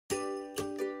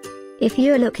If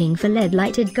you're looking for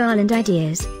LED-lighted garland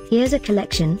ideas, here's a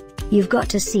collection you've got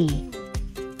to see.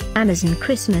 Amazon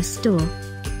Christmas Store.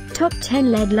 Top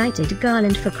 10 LED-lighted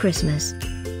garland for Christmas.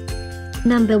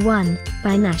 Number 1,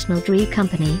 by National Tree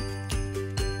Company.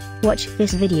 Watch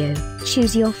this video,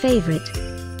 choose your favorite.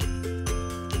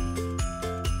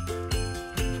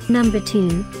 Number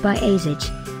 2, by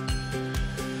Aisige.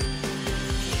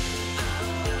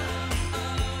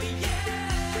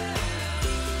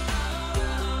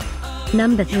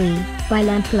 Number 3, by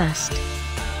LampLust.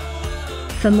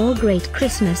 For more great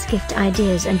Christmas gift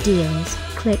ideas and deals,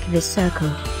 click this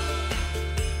circle.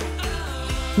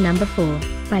 Number 4,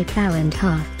 by Plow and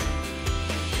Hearth.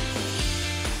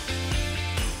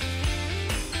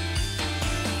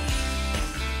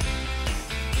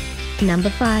 Number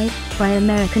 5, by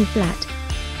Americanflat.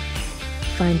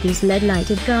 Find these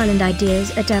LED-lighted garland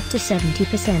ideas at up to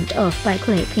 70% off by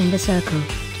clicking the circle.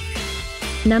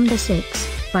 Number 6,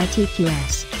 by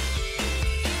TQS.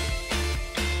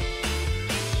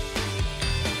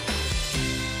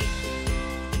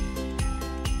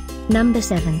 Number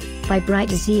 7, by Bright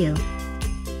Zeal.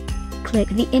 Click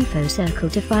the info circle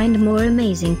to find more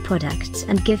amazing products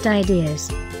and gift ideas.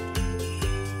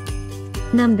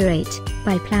 Number 8,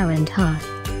 by Plow and Hearth.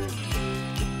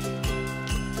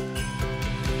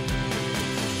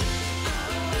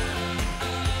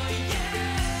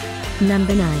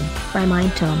 Number 9, by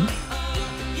Mind Tom.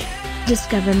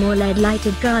 Discover more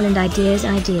LED-lighted garland ideas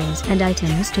and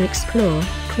items to explore,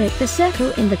 click the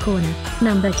circle in the corner.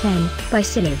 Number 10, by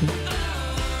Garland.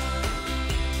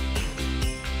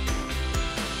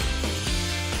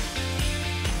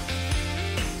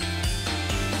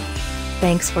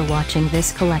 Thanks for watching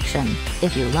this collection.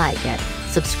 If you like it,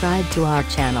 subscribe to our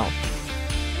channel.